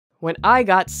When I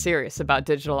got serious about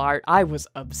digital art, I was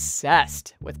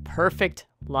obsessed with perfect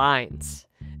lines.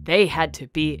 They had to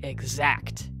be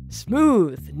exact.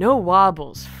 Smooth, no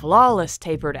wobbles, flawless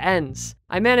tapered ends.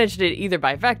 I managed it either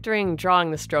by vectoring,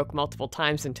 drawing the stroke multiple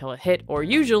times until it hit, or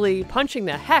usually punching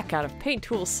the heck out of Paint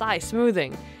Tool's Psi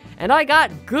smoothing. And I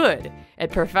got good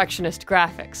at perfectionist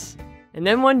graphics. And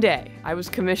then one day, I was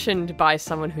commissioned by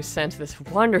someone who sent this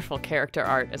wonderful character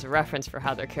art as a reference for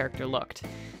how their character looked.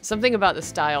 Something about the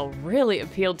style really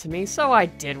appealed to me, so I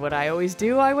did what I always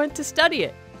do. I went to study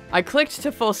it. I clicked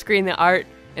to full screen the art,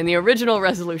 and the original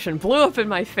resolution blew up in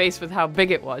my face with how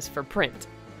big it was for print.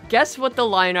 Guess what the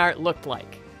line art looked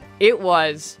like? It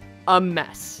was a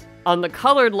mess. On the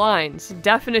colored lines,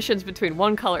 definitions between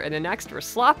one color and the next were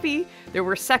sloppy. There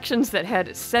were sections that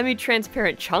had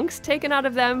semi-transparent chunks taken out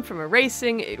of them from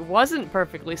erasing. It wasn't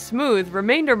perfectly smooth.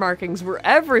 Remainder markings were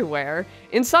everywhere.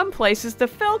 In some places, the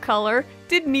fill color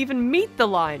didn't even meet the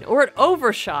line, or it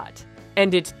overshot.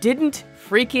 And it didn't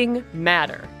freaking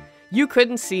matter. You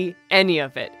couldn't see any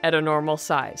of it at a normal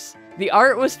size. The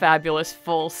art was fabulous,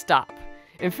 full stop.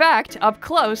 In fact, up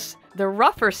close, the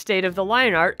rougher state of the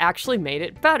line art actually made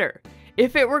it better.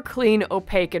 If it were clean,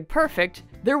 opaque, and perfect,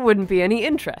 there wouldn't be any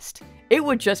interest. It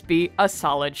would just be a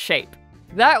solid shape.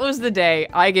 That was the day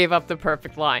I gave up the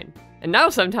perfect line. And now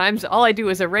sometimes all I do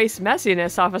is erase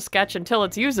messiness off a sketch until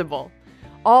it's usable.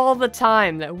 All the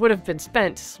time that would have been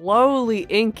spent slowly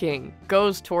inking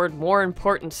goes toward more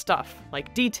important stuff,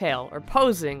 like detail or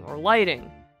posing or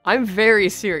lighting. I'm very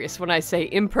serious when I say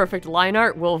imperfect line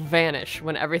art will vanish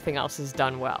when everything else is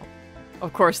done well.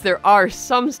 Of course, there are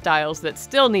some styles that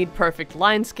still need perfect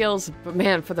line skills, but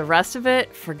man, for the rest of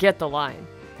it, forget the line.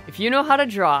 If you know how to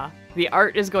draw, the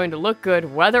art is going to look good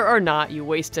whether or not you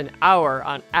waste an hour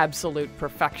on absolute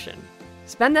perfection.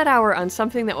 Spend that hour on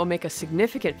something that will make a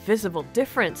significant visible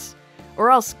difference,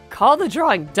 or else call the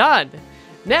drawing done.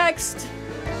 Next!